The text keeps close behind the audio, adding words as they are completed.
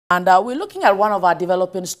And we're looking at one of our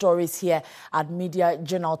developing stories here at Media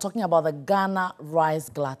Journal, talking about the Ghana rice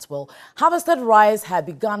glut. Well, harvested rice had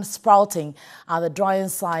begun sprouting at the drying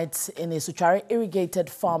sites in the Asutuare irrigated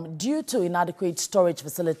farm due to inadequate storage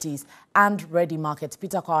facilities and ready markets.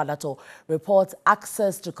 Peter Kwadato reports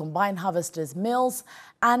access to combined harvesters, mills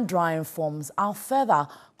and drying farms are further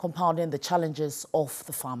compounding the challenges of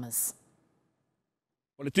the farmers.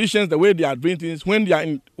 Politicians, the way they are doing things, when they are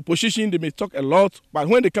in opposition, they may talk a lot, but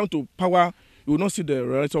when they come to power, you will not see the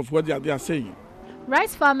reality of what they are saying.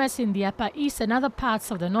 Rice farmers in the Upper East and other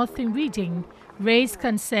parts of the northern region raised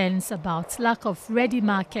concerns about lack of ready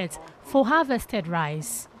market for harvested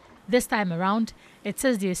rice. This time around, it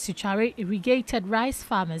is the Asutuare irrigated rice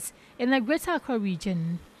farmers in the Greater Accra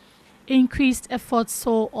region. Increased efforts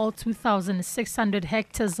saw all 2,600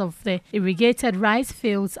 hectares of the irrigated rice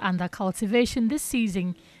fields under cultivation this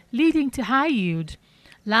season, leading to high yield.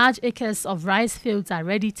 Large acres of rice fields are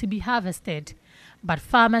ready to be harvested, but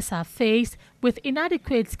farmers are faced with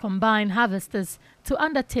inadequate combined harvesters to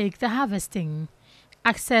undertake the harvesting.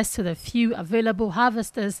 Access to the few available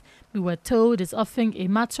harvesters, we were told, is often a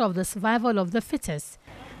matter of the survival of the fittest.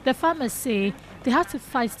 The farmers say they have to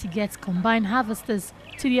fight to get combined harvesters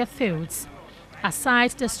to their fields.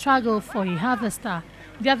 Aside the struggle for a harvester,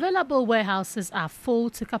 the available warehouses are full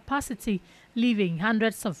to capacity, leaving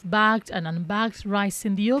hundreds of bagged and unbagged rice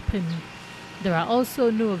in the open. There are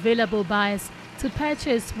also no available buyers to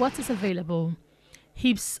purchase what is available.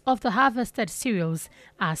 Heaps of the harvested cereals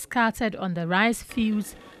are scattered on the rice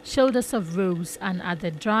fields, shoulders of rows, and at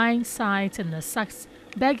the drying site in the sacks,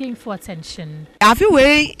 begging for attention.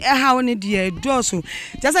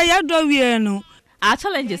 Our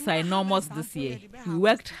challenges are enormous this year. We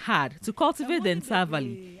worked hard to cultivate the entire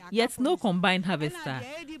valley, yet no combined harvester.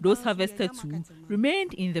 Those harvested too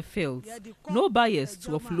remained in the fields. No buyers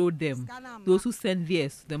to offload them. Those who sent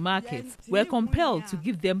theirs to the markets were compelled to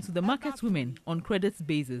give them to the market women on credit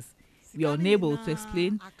basis. We are unable to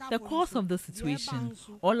explain the cause of the situation.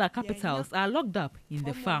 All our capitals are locked up in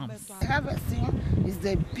the farms. Harvesting is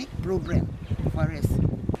the big problem for us.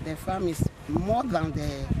 The farm is more than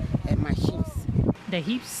the machines. The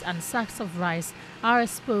heaps and sacks of rice are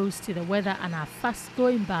exposed to the weather and are fast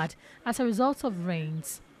going bad as a result of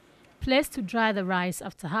rains. Place to dry the rice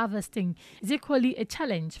after harvesting is equally a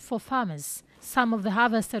challenge for farmers. Some of the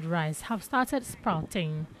harvested rice have started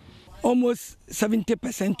sprouting. Almost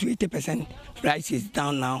 70% to 80% rice is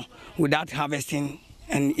down now without harvesting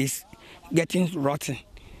and is getting rotten.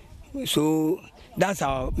 So that's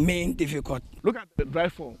our main difficulty. Look at the dry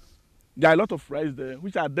farm. There are a lot of rice there,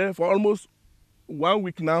 which are there for almost 1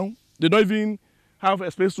 week now. They don't even have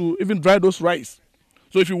a space to even dry those rice.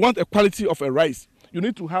 So if you want a quality of a rice, you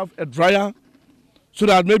need to have a dryer so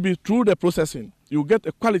that maybe through the processing, you get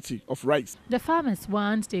a quality of rice. The farmers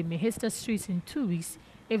want they may hit the streets in 2 weeks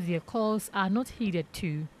if their calls are not heeded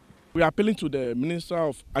too. We are appealing to the Minister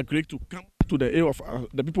of Agri to come to the aid of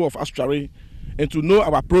the people of Asutuare and to know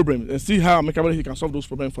our problems and see how amicably he can solve those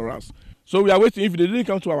problems for us. So we are waiting. If they didn't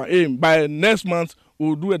come to our aim, by next month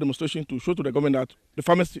we'll do a demonstration to show to the government that the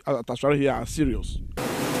farmers at Asutuare here are serious.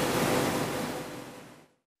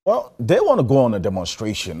 Well, they want to go on a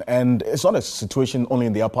demonstration, and it's not a situation only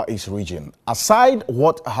in the Upper East region. Aside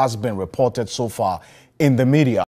what has been reported so far in the media,